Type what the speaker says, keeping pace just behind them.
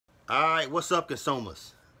Alright, what's up,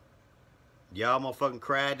 consumers? Y'all motherfucking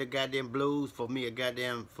cried the goddamn blues for me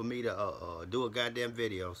to do a goddamn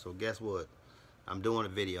video. So guess what? I'm doing a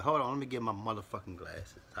video. Hold on, let me get my motherfucking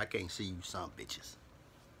glasses. I can't see you some bitches.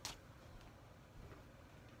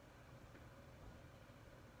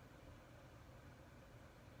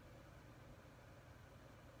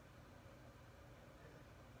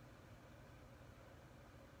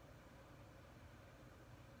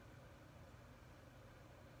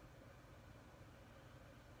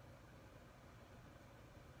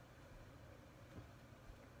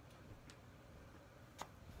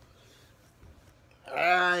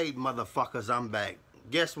 Alright, motherfuckers, I'm back.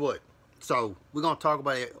 Guess what? So, we're gonna talk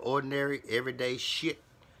about ordinary, everyday shit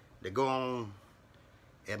that go on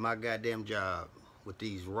at my goddamn job with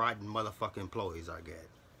these rotten motherfucking employees I got.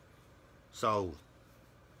 So,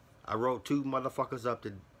 I wrote two motherfuckers up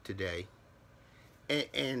today.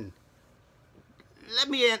 And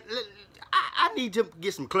I need to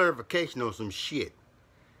get some clarification on some shit.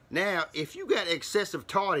 Now, if you got excessive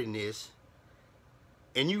tardiness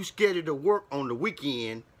and you scheduled to work on the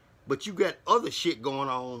weekend, but you got other shit going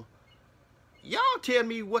on, y'all tell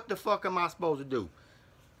me what the fuck am I supposed to do?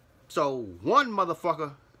 So one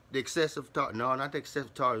motherfucker, the excessive tardiness, no, not the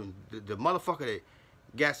excessive tardiness, the motherfucker that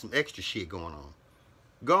got some extra shit going on,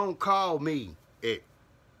 gonna call me at,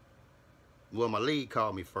 well, my lead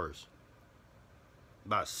called me first,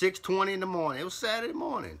 about 6:20 in the morning. It was Saturday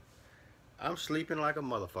morning. I'm sleeping like a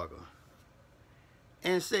motherfucker.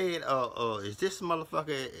 And said, is this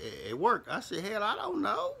motherfucker at work? I said, hell, I don't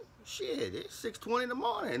know. Shit, it's 6:20 in the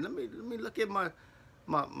morning. Let me look at my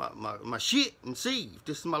shit and see if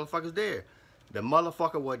this motherfucker's there. The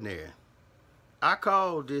motherfucker wasn't there. I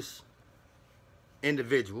called this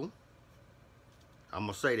individual. I'm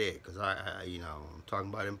gonna say that because I you know, I'm talking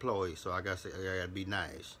about employees, so I gotta be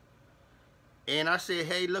nice. And I said,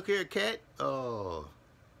 hey, look here, cat.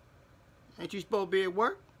 Ain't you supposed to be at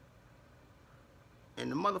work? And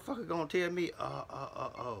the motherfucker gonna tell me,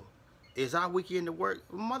 is our weekend to work?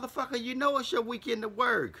 Motherfucker, you know it's your weekend to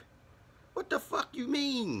work. What the fuck you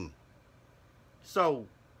mean? So,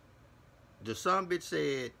 the son bitch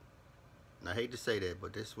said, and I hate to say that,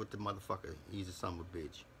 but that's what the motherfucker, he's a son of a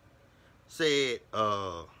bitch, said,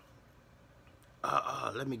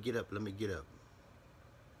 let me get up.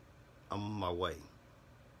 I'm on my way.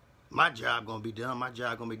 My job gonna be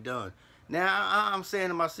done. Now, I'm saying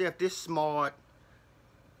to myself, this smart,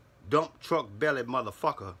 dump truck belly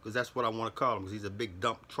motherfucker, because that's what I want to call him, because he's a big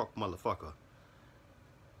dump truck motherfucker.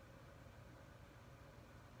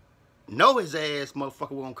 Know his ass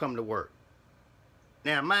motherfucker won't come to work.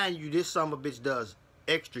 Now, mind you, this son of a bitch does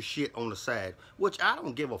extra shit on the side, which I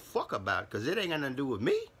don't give a fuck about, because it ain't got nothing to do with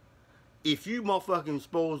me. If you motherfucking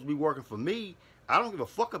supposed to be working for me, I don't give a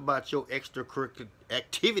fuck about your extracurricular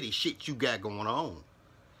activity shit you got going on.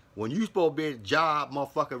 When you supposed to be at a job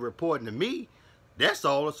motherfucker reporting to me, that's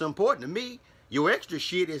all that's important to me. Your extra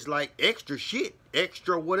shit is like extra shit,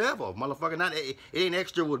 extra whatever, motherfucker. It ain't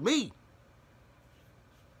extra with me.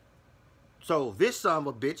 So this son of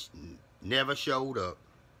a bitch never showed up.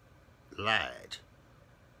 Lied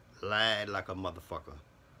like a motherfucker.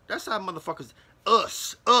 That's how motherfuckers,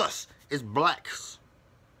 us is blacks,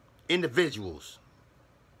 individuals.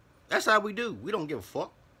 That's how we do. We don't give a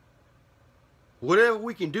fuck. Whatever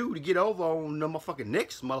we can do to get over on the motherfucking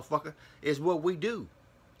next motherfucker is what we do.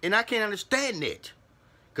 And I can't understand that.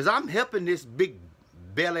 Because I'm helping this big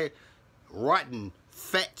belly, rotten,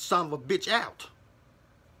 fat son of a bitch out.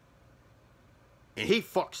 And he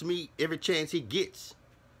fucks me every chance he gets.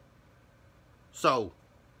 So,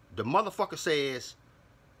 the motherfucker says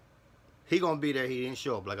he gonna be there, he didn't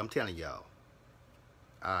show up, like I'm telling y'all.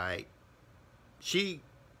 Alright. She,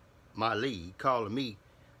 my lead, calling me,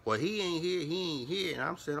 well, he ain't here. And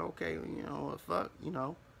I'm saying, okay, you know, what fuck, you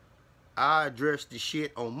know. I addressed the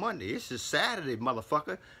shit on Monday. This is Saturday,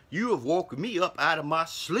 motherfucker. You have woken me up out of my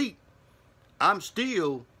sleep. I'm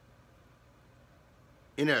still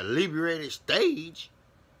in a liberated stage.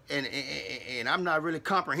 And I'm not really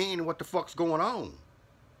comprehending what the fuck's going on.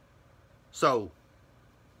 So,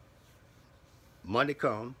 Monday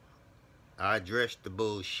come. I addressed the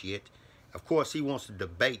bullshit. Of course, he wants to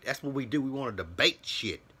debate. That's what we do. We want to debate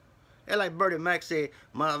shit. And like Bertie Mac said,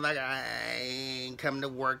 motherfucker, I ain't coming to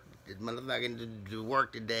work. Motherfucking to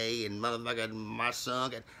work today. And motherfucker, my son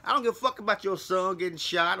got... I don't give a fuck about your son getting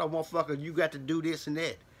shot. Or motherfucker, you got to do this and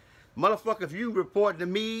that. Motherfucker, if you report to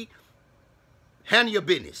me, handle your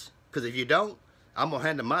business. Because if you don't, I'm going to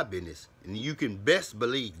handle my business. And you can best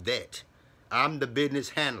believe that. I'm the business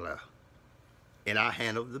handler. And I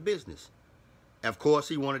handle the business. Of course,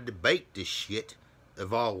 he wanted to debate this shit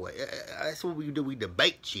of always. That's what we do. We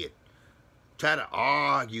debate shit. Try to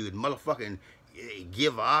argue and motherfucking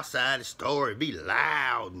give our side of the story. Be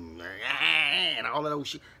loud and all of those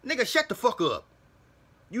shit. Nigga, shut the fuck up.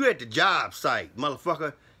 You at the job site,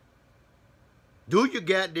 motherfucker. Do your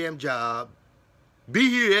goddamn job. Be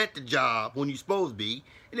here at the job when you supposed to be.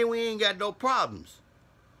 And then we ain't got no problems.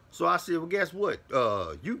 So I said, well, guess what?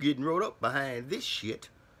 You getting rolled up behind this shit.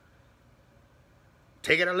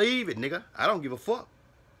 Take it or leave it, nigga. I don't give a fuck.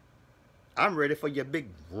 I'm ready for your big,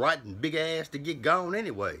 rotten, big ass to get gone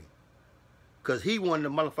anyway. Because he one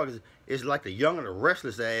of the motherfuckers is like the young and the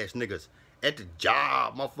restless ass niggas at the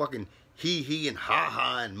job, motherfucking he and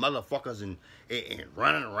ha-ha and motherfuckers and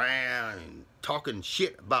running around and talking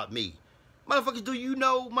shit about me. Motherfuckers, do you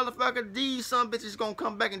know, motherfucker, these some bitches gonna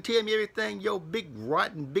come back and tell me everything your big,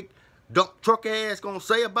 rotten, big dump truck ass gonna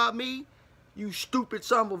say about me? You stupid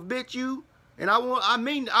son of a bitch, you. And I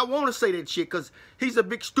want to say that shit because he's a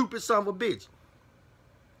big stupid son of a bitch.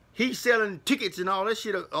 He's selling tickets and all that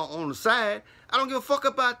shit on the side. I don't give a fuck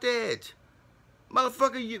about that.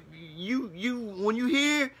 Motherfucker, you when you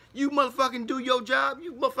here, you motherfucking do your job.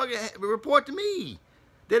 You motherfucking report to me.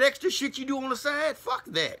 That extra shit you do on the side, fuck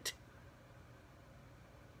that.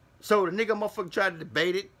 So the nigga motherfucker tried to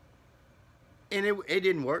debate it, and it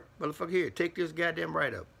didn't work. Motherfucker, here, take this goddamn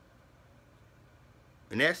write-up.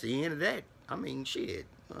 And that's the end of that. I mean, shit.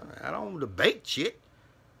 I don't debate shit.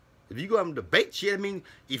 If you go out and debate shit, I mean,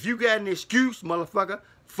 if you got an excuse, motherfucker,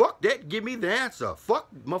 fuck that. Give me the answer. Fuck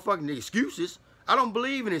motherfucking excuses. I don't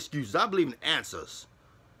believe in excuses. I believe in answers.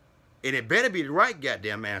 And it better be the right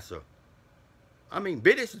goddamn answer. I mean,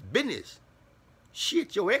 business is business.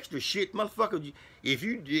 Shit, your extra shit, motherfucker. If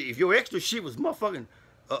your extra shit was motherfucking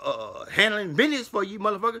handling business for you,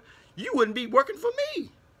 motherfucker, you wouldn't be working for me.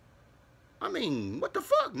 I mean, what the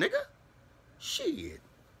fuck, nigga? Shit.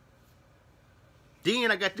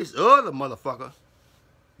 Then I got this other motherfucker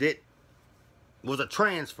that was a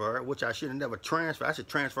transfer, which I should have never transferred. I should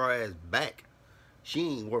transfer her ass back. She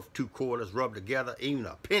ain't worth 2 quarters rubbed together, even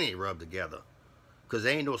a penny rubbed together. Because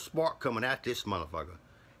there ain't no spark coming out this motherfucker.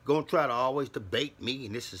 Gonna try to always debate me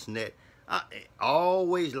and this and that.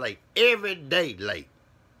 Always late. Every day late.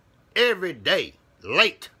 Every day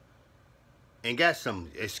late. And got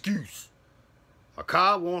some excuse. My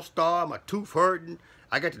car won't start, my tooth hurting.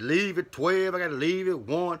 I got to leave at 12, I got to leave at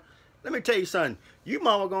 1. Let me tell you something. You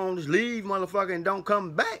mama gonna just leave, motherfucker, and don't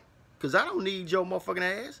come back. Because I don't need your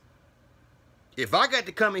motherfucking ass. If I got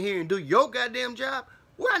to come in here and do your goddamn job,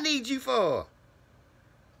 what I need you for?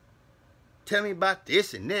 Tell me about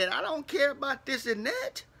this and that. I don't care about this and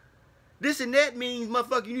that. This and that means,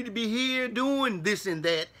 motherfucker, you need to be here doing this and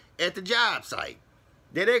that at the job site.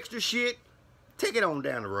 That extra shit, take it on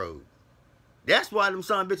down the road. That's why them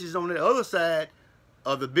son bitches on the other side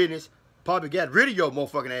of the business probably got rid of your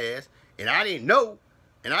motherfucking ass, and I didn't know,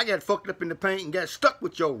 and I got fucked up in the paint and got stuck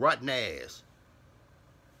with your rotten ass.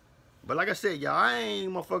 But like I said, y'all, I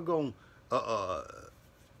ain't motherfucker gonna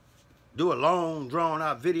do a long,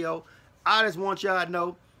 drawn-out video. I just want y'all to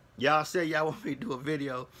know, y'all say y'all want me to do a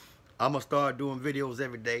video. I'm gonna start doing videos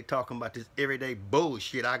every day, talking about this everyday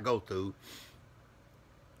bullshit I go through.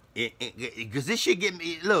 Because this shit get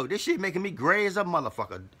me, look, this shit making me gray as a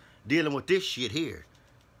motherfucker dealing with this shit here.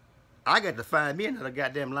 I got to find me another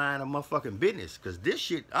goddamn line of motherfucking business. Because this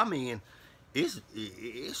shit, I mean, it's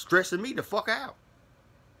stressing me the fuck out.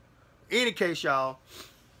 Any case, y'all,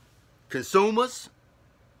 consumers,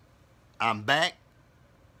 I'm back,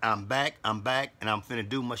 and I'm finna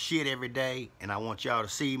do my shit every day, and I want y'all to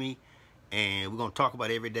see me, and we're gonna talk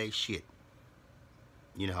about everyday shit.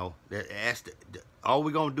 You know, that's all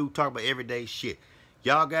we're gonna do, talk about everyday shit.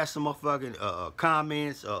 Y'all got some motherfucking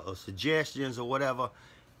comments or suggestions or whatever,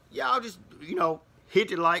 y'all just, you know, hit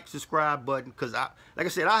the like, subscribe button, because like I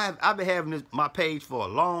said, I've been having my page for a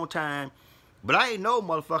long time, but I ain't know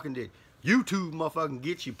motherfucking that YouTube motherfucking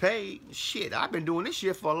gets you paid. Shit, I've been doing this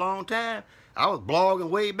shit for a long time. I was blogging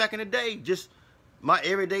way back in the day, just my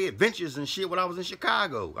everyday adventures and shit when I was in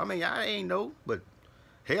Chicago. I mean, I ain't know, but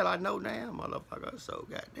hell, I know now, motherfucker. So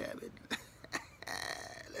goddamn it,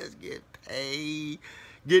 let's get paid.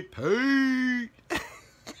 Get paid.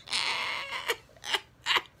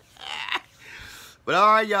 But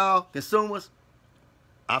all right, y'all, consumers,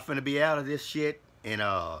 I'm finna be out of this shit and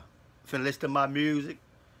finna listen to my music,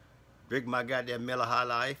 drink my goddamn Miller High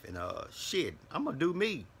Life, and shit, I'm gonna do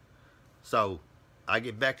me. So I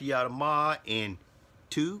get back to y'all tomorrow in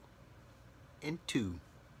 2 and 2.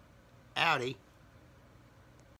 Howdy.